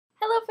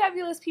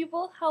fabulous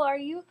people, how are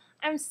you?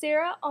 I'm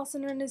Sarah, also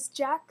known as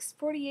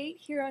Jax48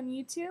 here on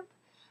YouTube.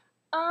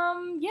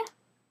 Yeah,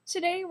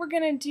 today we're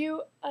gonna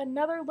do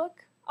another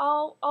look,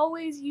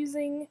 always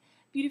using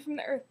Beauty from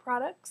the Earth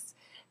products.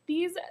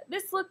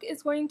 This look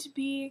is going to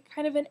be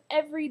kind of an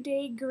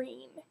everyday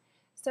green,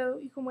 so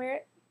you can wear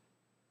it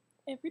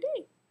every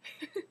day.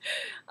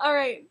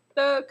 Alright,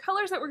 the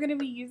colors that we're gonna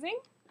be using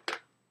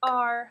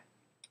are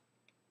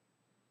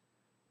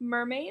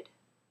Mermaid,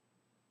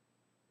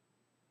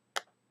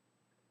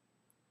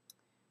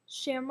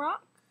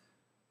 Shamrock,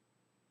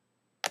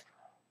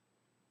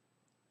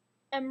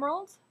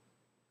 Emerald,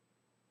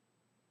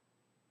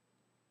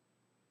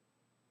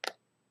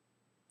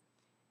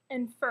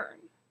 and Fern.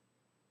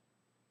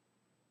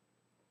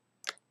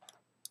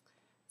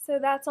 So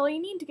that's all you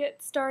need to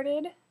get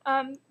started.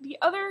 The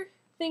other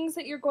things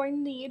that you're going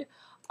to need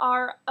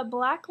are a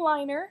black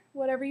liner,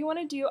 whatever you want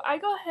to do. I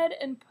go ahead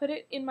and put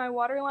it in my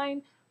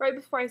waterline right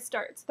before I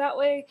start, so that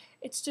way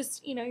it's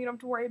just, you don't have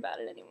to worry about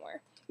it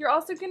anymore. You're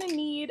also going to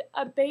need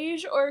a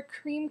beige or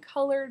cream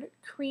colored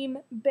cream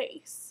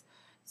base.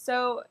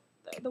 So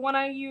the one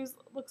I use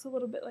looks a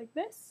little bit like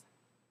this.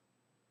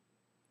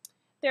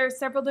 There are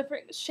several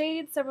different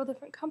shades, several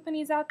different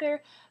companies out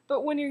there,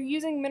 but when you're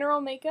using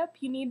mineral makeup,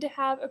 you need to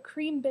have a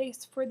cream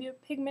base for the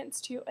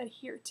pigments to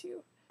adhere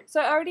to.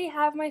 So I already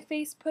have my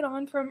face put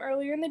on from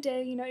earlier in the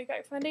day. You got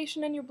your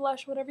foundation and your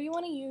blush, whatever you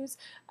want to use.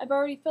 I've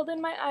already filled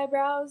in my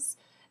eyebrows,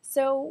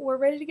 so we're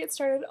ready to get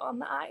started on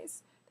the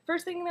eyes. The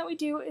first thing that we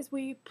do is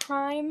we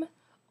prime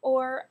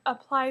or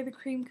apply the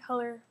cream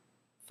color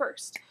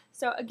first.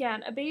 So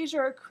again, a beige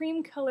or a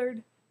cream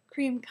colored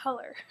cream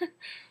color.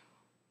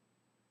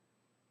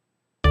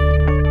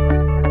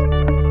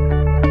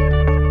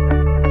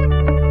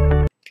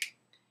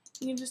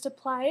 You just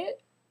apply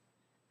it,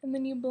 and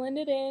then you blend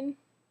it in,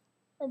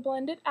 or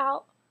blend it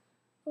out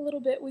a little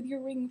bit with your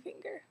ring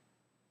finger.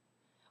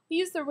 We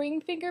use the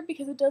ring finger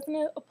because it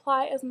doesn't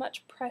apply as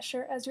much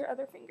pressure as your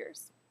other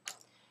fingers.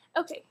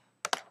 Okay,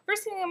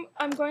 first thing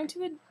I'm going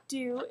to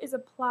do is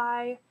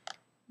apply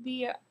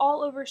the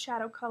all over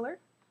shadow color,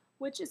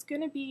 which is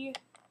going to be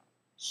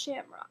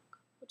Shamrock,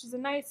 which is a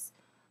nice,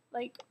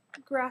 like,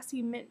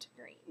 grassy mint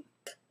green.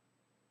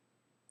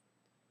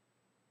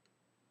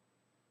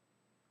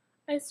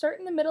 I start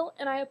in the middle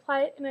and I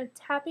apply it in a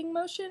tapping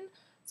motion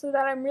so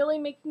that I'm really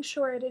making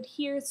sure it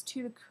adheres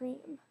to the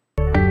cream.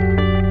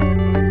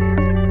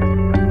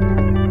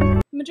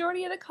 The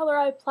majority of the color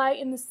I apply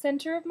in the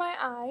center of my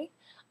eye.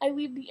 I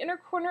leave the inner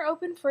corner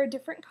open for a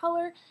different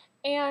color,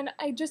 and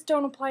I just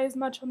don't apply as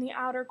much on the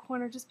outer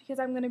corner just because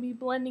I'm going to be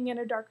blending in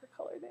a darker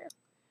color there.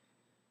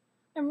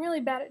 I'm really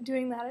bad at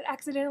doing that, at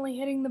accidentally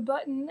hitting the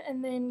button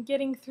and then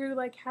getting through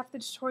like half the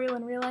tutorial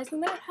and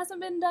realizing that it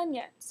hasn't been done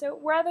yet. So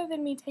rather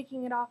than me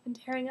taking it off and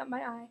tearing up my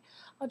eye,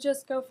 I'll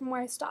just go from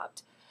where I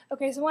stopped.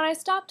 Okay, so when I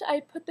stopped, I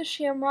put the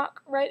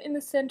Shamrock right in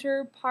the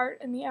center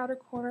part in the outer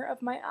corner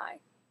of my eye.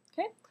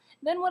 Okay,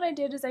 then what I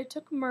did is I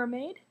took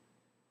Mermaid,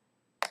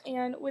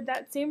 and with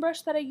that same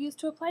brush that I used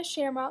to apply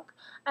Shamrock,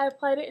 I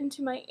applied it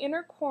into my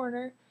inner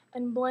corner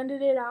and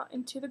blended it out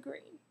into the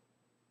green.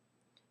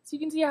 So you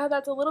can see how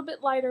that's a little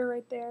bit lighter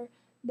right there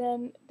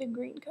than the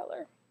green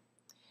color.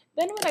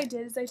 Then what I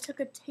did is I took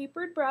a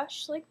tapered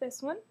brush like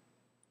this one,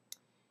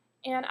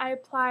 and I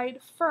applied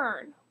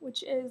Fern,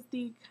 which is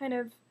the kind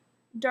of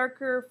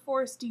darker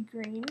foresty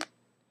green.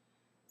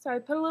 So I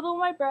put a little on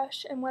my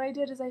brush, and what I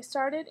did is I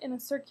started in a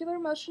circular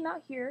motion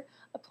out here,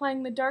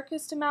 applying the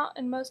darkest amount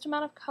and most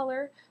amount of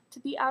color to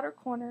the outer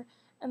corner,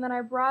 and then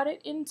I brought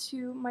it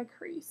into my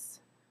crease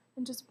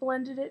and just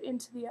blended it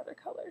into the other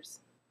colors.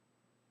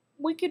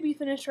 We could be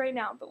finished right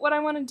now, but what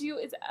I want to do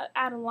is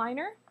add a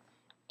liner,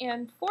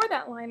 and for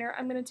that liner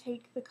I'm going to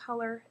take the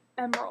color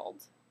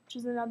Emerald, which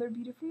is another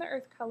Beauty from the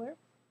Earth color.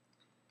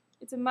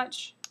 It's a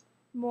much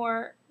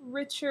more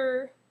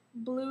richer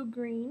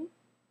blue-green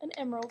and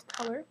emerald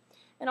color,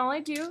 and all I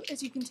do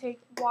is you can take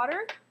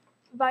water,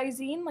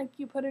 Visine like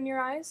you put in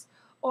your eyes,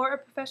 or a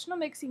professional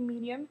mixing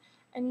medium,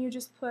 and you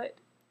just put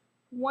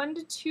 1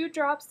 to 2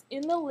 drops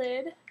in the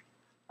lid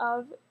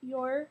of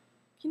your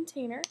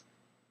container.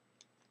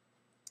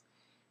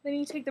 Then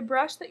you take the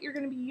brush that you're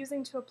going to be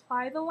using to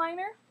apply the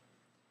liner.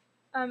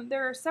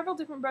 There are several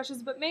different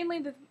brushes, but mainly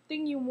the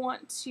thing you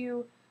want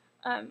to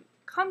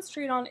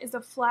concentrate on is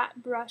a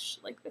flat brush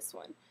like this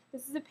one.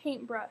 This is a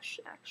paint brush,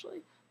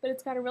 actually, but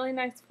it's got a really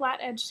nice flat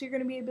edge, so you're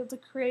going to be able to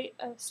create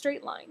a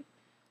straight line.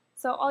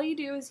 So all you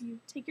do is you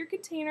take your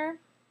container,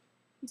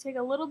 you take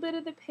a little bit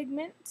of the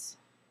pigment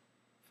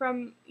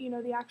from, you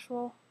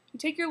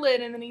take your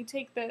lid and then you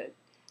take the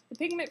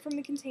pigment from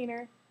the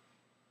container,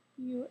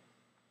 you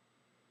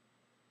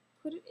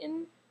put it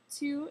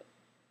into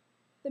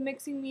the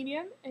mixing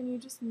medium, and you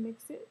just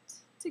mix it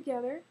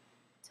together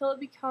till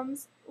it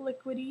becomes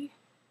liquidy,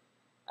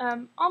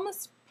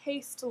 almost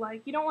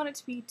paste-like. You don't want it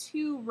to be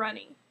too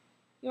runny.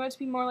 You want it to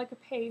be more like a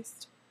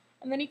paste.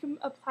 And then you can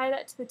apply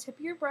that to the tip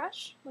of your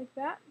brush, like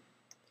that.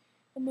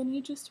 And then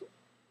you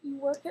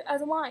work it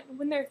as a line.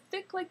 When they're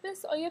thick like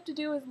this, all you have to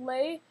do is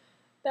lay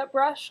that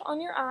brush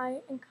on your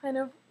eye and kind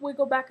of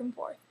wiggle back and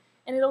forth.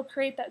 and it'll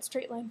create that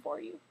straight line for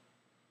you.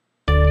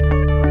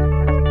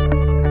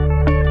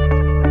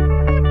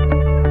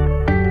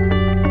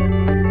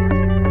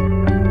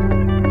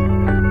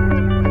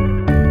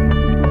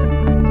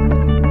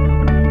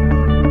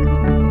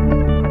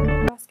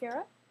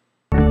 Mascara.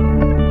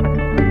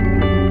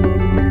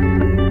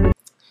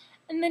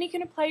 And then you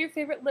can apply your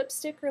favorite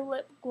lipstick or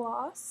lip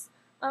gloss.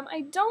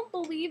 I don't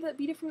believe that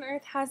Beauty from the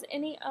Earth has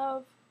any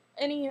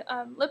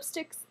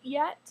lipsticks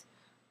yet,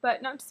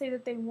 but not to say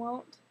that they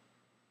won't.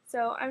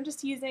 So I'm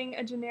just using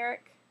a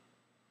generic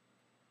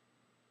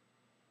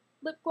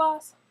lip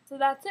gloss. So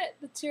that's it.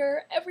 That's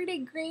your everyday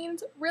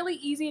greens. Really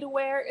easy to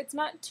wear. It's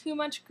not too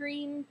much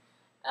green.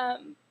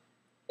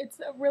 It's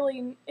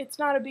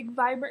not a big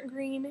vibrant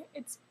green.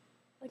 It's,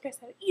 like I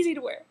said, easy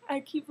to wear. I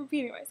keep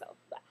repeating myself.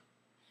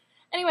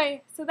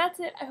 Anyway, so that's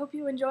it. I hope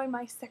you enjoy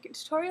my second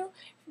tutorial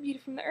for Beauty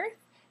from the Earth.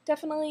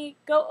 Definitely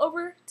go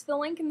over to the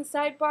link in the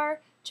sidebar,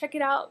 check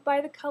it out, buy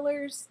the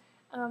colors.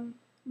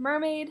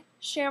 Mermaid,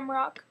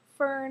 Shamrock,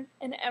 Fern,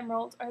 and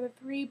Emerald are the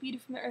 3 Beauty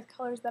from the Earth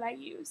colors that I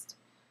used.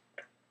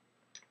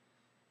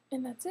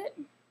 And that's it.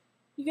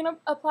 You can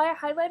apply a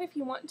highlight if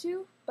you want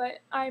to, but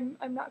I'm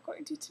not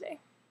going to today.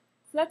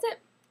 So that's it.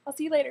 I'll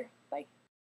see you later. Bye.